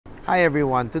Hi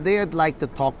everyone, today I'd like to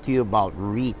talk to you about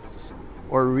REITs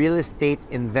or Real Estate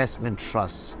Investment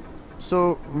Trusts.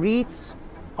 So REITs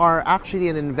are actually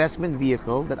an investment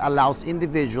vehicle that allows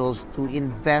individuals to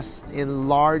invest in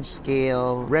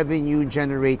large-scale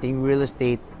revenue-generating real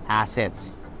estate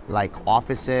assets like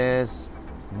offices,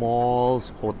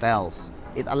 malls, hotels.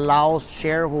 It allows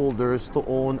shareholders to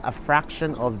own a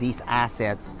fraction of these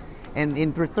assets, and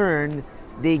in return,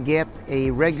 they get a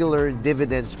regular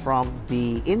dividends from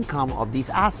the income of these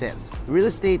assets. Real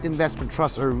estate investment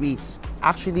trusts or REITs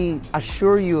actually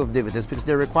assure you of dividends because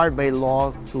they're required by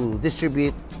law to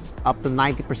distribute up to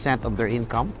 90% of their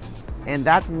income. And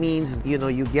that means,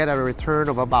 you get a return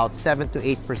of about 7 to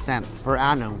 8% per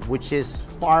annum, which is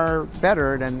far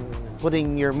better than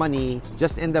putting your money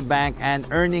just in the bank and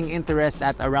earning interest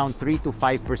at around 3 to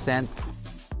 5%.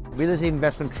 Real estate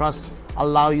investment trusts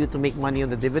allow you to make money on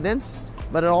the dividends,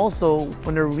 but also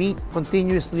when a REIT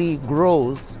continuously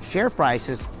grows, share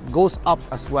prices goes up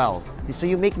as well. So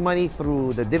you make money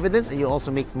through the dividends and you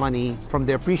also make money from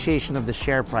the appreciation of the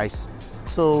share price.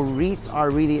 So REITs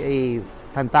are really a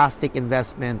fantastic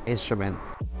investment instrument.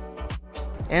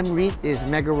 MREIT is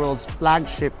MegaWorld's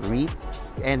flagship REIT,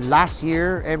 and last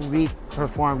year MREIT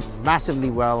performed massively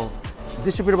well.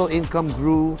 Distributable income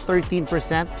grew 13%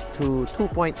 to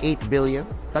 2.8 billion.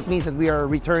 That means that we are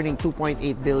returning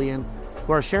 2.8 billion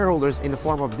to our shareholders in the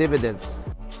form of dividends.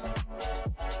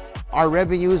 Our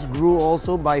revenues grew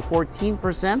also by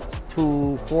 14%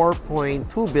 to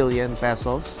 4.2 billion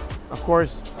pesos. Of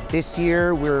course, this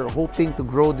year we're hoping to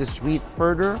grow this REIT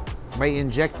further by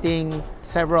injecting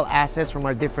several assets from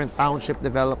our different township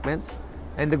developments.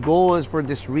 And the goal is for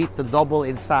this REIT to double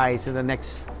in size in the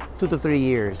next 2 to 3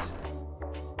 years.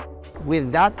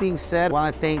 With that being said, I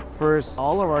want to thank first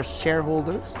all of our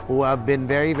shareholders who have been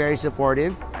very, very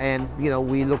supportive. And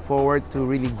we look forward to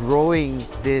really growing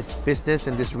this business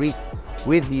and this REIT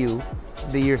with you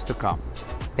in the years to come.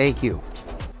 Thank you.